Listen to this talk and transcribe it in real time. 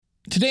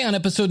Today on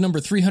episode number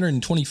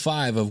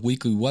 325 of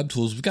Weekly Web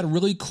Tools, we've got a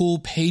really cool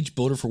page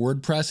builder for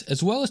WordPress,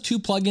 as well as two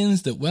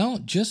plugins that, well,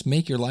 just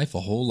make your life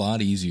a whole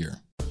lot easier.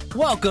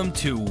 Welcome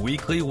to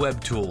Weekly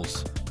Web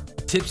Tools.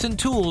 Tips and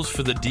tools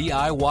for the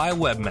DIY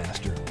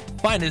webmaster.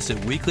 Find us at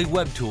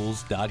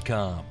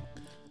weeklywebtools.com.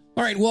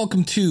 All right,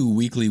 welcome to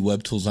Weekly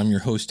Web Tools. I'm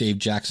your host, Dave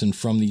Jackson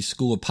from the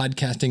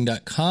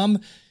schoolofpodcasting.com.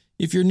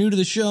 If you're new to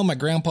the show, my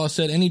grandpa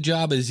said any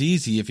job is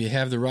easy if you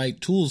have the right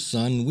tools,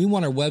 son. We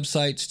want our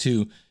websites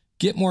to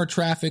get more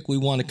traffic. We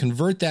want to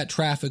convert that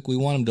traffic. We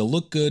want them to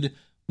look good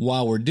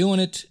while we're doing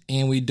it,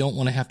 and we don't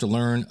want to have to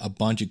learn a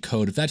bunch of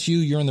code. If that's you,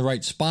 you're in the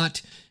right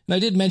spot. And I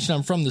did mention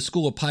I'm from the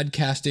School of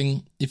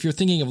Podcasting. If you're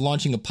thinking of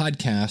launching a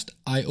podcast,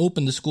 I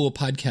open the School of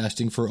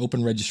Podcasting for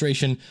open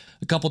registration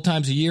a couple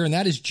times a year, and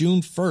that is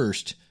June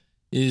 1st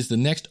is the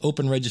next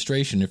open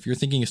registration. If you're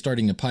thinking of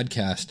starting a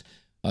podcast,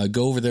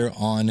 go over there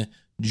on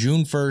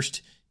June 1st.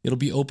 It'll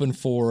be open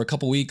for a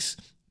couple weeks,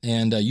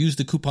 and use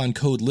the coupon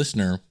code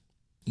LISTENER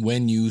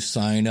when you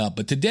sign up.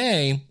 But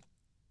today,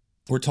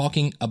 we're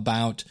talking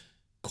about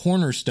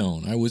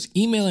Cornerstone. I was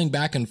emailing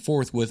back and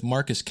forth with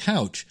Marcus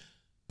Couch,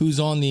 who's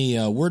on the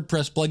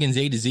WordPress Plugins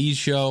A to Z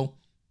show,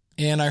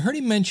 and I heard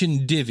him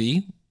mention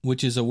Divi,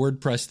 which is a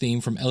WordPress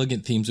theme from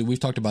Elegant Themes, and we've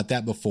talked about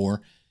that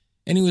before,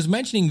 and he was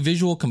mentioning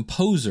Visual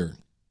Composer,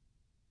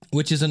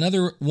 which is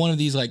another one of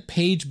these like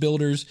page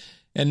builders,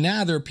 and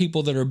now there are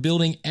people that are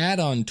building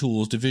add-on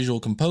tools to Visual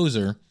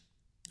Composer.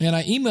 And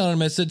I emailed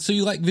him, I said, so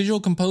you like Visual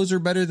Composer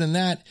better than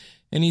that?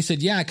 And he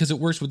said, yeah, because it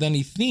works with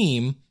any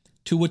theme,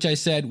 to which I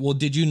said, well,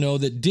 did you know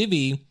that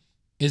Divi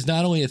is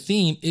not only a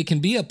theme, it can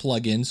be a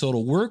plugin, so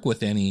it'll work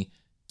with any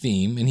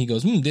theme? And he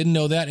goes, didn't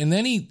know that. And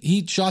then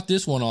he shot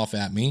this one off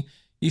at me.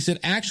 He said,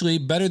 actually,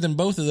 better than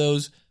both of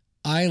those,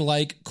 I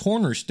like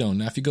Cornerstone.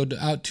 Now, if you go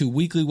out to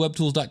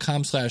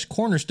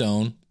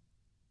weeklywebtools.com/cornerstone,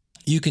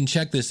 you can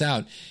check this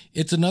out.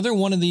 It's another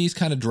one of these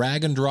kind of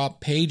drag and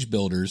drop page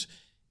builders.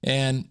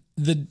 And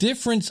the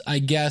difference, I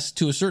guess,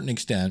 to a certain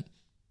extent,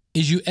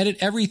 is you edit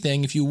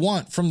everything, if you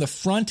want, from the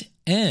front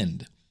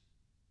end.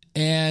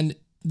 And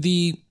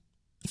the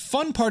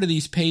fun part of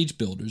these page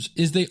builders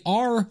is they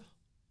are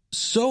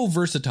so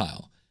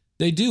versatile.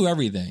 They do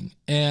everything.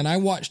 And I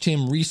watched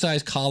him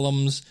resize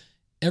columns.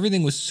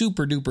 Everything was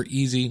super duper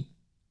easy.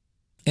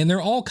 And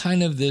they're all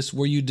kind of this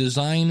where you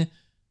design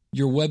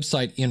your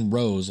website in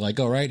rows. Like,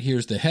 all right,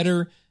 here's the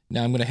header.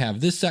 Now I'm going to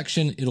have this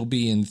section. It'll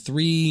be in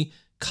 3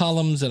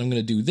 columns, and I'm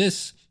going to do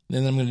this.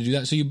 Then I'm going to do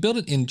that. So you build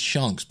it in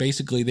chunks.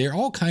 Basically, they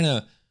all kind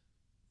of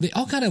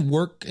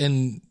work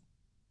and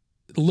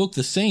look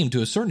the same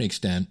to a certain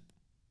extent.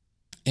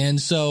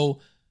 And so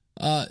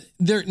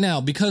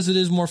now, because it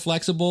is more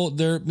flexible,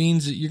 there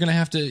means that you're going to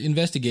have to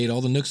investigate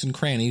all the nooks and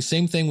crannies.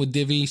 Same thing with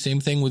Divi,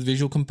 same thing with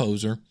Visual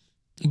Composer.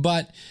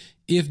 But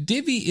if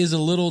Divi is a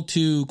little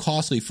too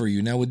costly for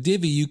you, now with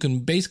Divi, you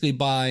can basically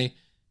buy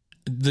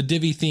the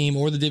Divi theme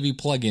or the Divi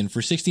plugin for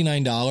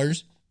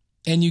 $69.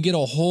 And you get a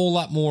whole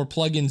lot more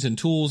plugins and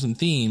tools and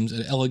themes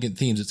at Elegant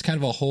Themes. It's kind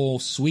of a whole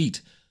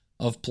suite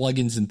of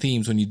plugins and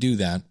themes when you do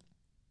that.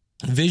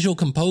 Visual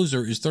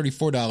Composer is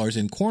 $34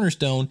 and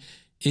Cornerstone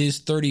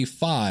is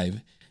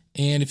 $35.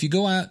 And if you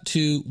go out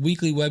to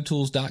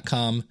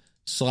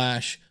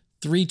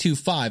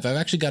weeklywebtools.com/325, I've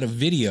actually got a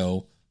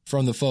video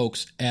from the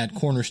folks at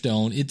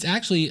Cornerstone. It's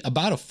actually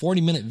about a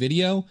 40-minute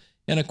video.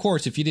 And of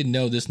course, if you didn't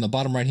know this, in the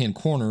bottom right-hand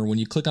corner, when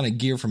you click on a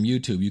gear from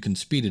YouTube, you can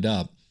speed it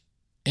up.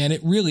 And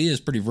it really is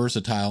pretty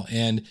versatile.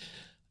 And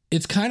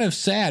it's kind of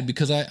sad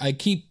because I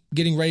keep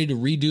getting ready to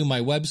redo my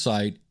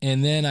website,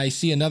 and then I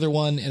see another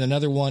one,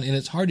 and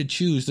it's hard to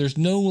choose. There's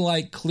no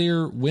like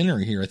clear winner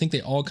here. I think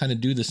they all kind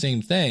of do the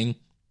same thing.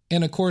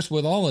 And of course,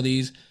 with all of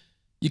these,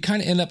 you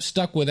kind of end up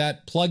stuck with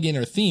that plugin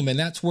or theme. And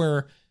that's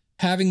where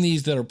having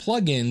these that are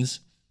plugins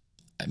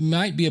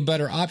might be a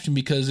better option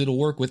because it'll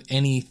work with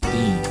any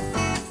theme.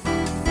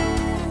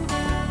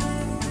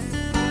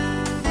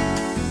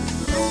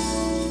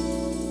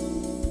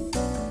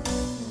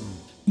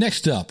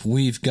 Next up,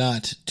 we've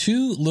got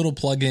 2 little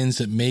plugins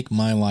that make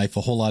my life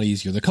a whole lot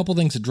easier. There are a couple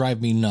things that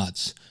drive me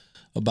nuts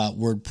about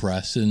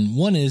WordPress, and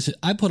one is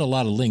I put a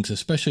lot of links,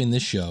 especially in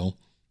this show,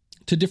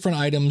 to different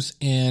items,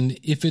 and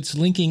if it's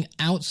linking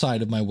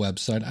outside of my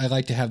website, I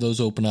like to have those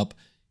open up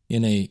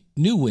in a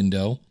new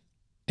window,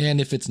 and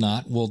if it's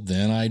not, well,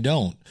 then I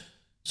don't.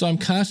 So I'm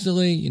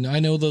constantly, I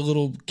know the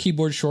little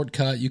keyboard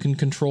shortcut, you can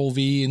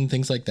Control-V and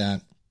things like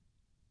that.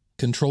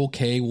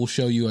 Control-K will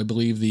show you, I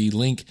believe, the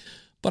link,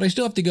 but I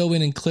still have to go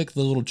in and click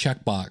the little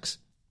checkbox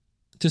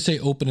to say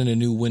open in a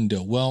new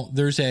window. Well,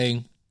 there's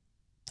a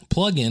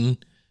plugin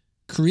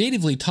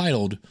creatively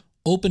titled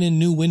Open in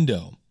New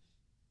Window,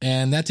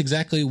 and that's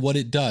exactly what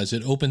it does.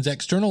 It opens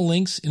external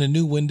links in a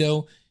new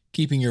window,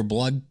 keeping your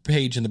blog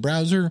page in the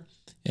browser,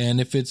 and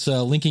if it's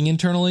linking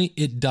internally,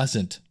 it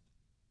doesn't.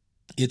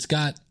 It's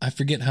got, I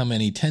forget how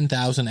many,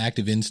 10,000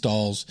 active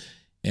installs,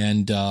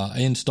 and I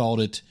installed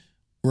it.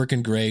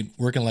 Working great,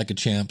 working like a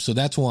champ. So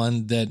that's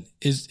one that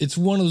is, it's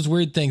one of those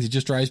weird things. It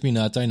just drives me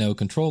nuts. I know.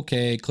 Control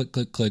K, click,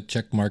 click, click,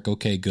 check mark.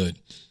 Okay, good.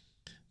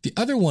 The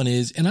other one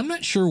is, and I'm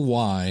not sure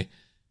why,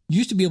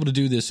 used to be able to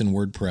do this in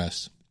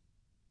WordPress.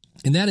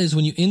 And that is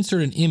when you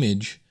insert an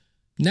image,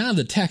 now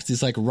the text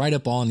is like right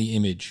up on the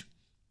image.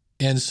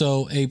 And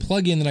so a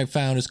plugin that I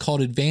found is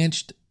called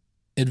Advanced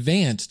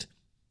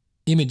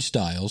Image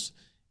Styles.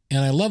 And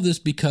I love this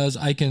because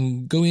I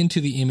can go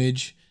into the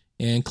image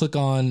and click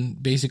on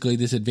basically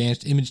this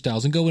Advanced Image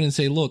Styles and go in and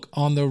say, look,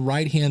 on the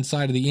right-hand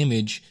side of the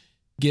image,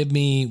 give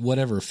me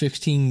whatever,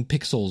 15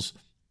 pixels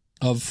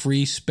of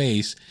free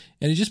space.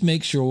 And it just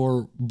makes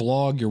your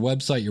blog, your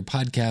website, your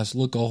podcast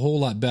look a whole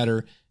lot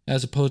better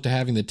as opposed to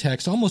having the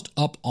text almost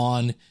up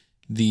on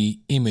the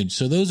image.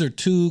 So those are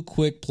two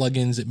quick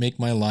plugins that make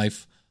my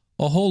life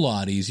a whole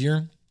lot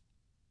easier.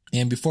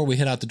 And before we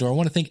head out the door, I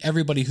want to thank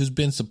everybody who's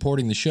been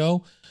supporting the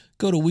show.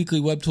 Go to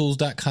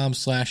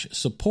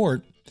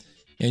weeklywebtools.com/support,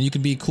 and you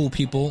can be cool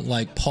people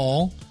like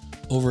Paul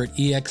over at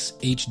exhds.com,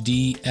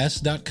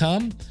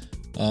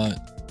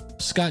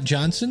 Scott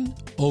Johnson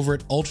over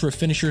at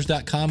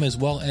ultrafinishers.com, as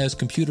well as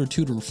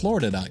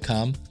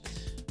computertutorflorida.com,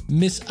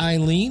 Miss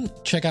Eileen,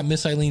 check out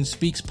Miss Eileen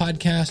Speaks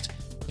podcast,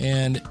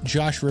 and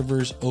Josh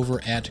Rivers over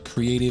at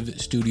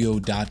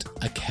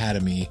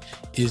creativestudio.academy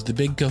is the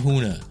big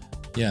kahuna.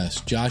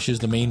 Yes, Josh is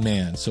the main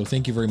man. So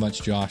thank you very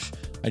much, Josh.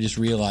 I just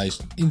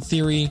realized, in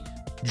theory,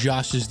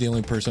 Josh is the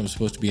only person I'm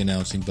supposed to be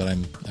announcing, but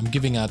I'm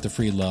giving out the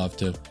free love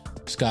to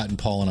Scott and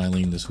Paul and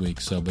Eileen this week.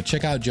 So, but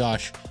check out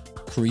Josh,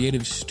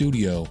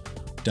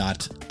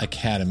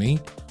 creativestudio.academy.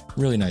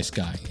 Really nice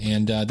guy.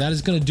 And that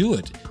is going to do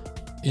it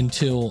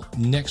until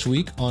next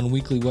week on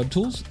Weekly Web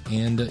Tools.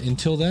 And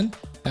until then,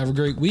 have a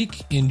great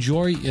week.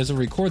 Enjoy, as I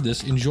record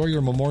this, enjoy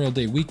your Memorial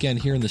Day weekend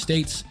here in the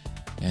States.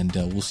 And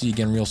we'll see you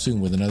again real soon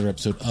with another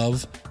episode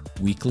of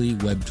Weekly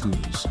Web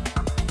Tools.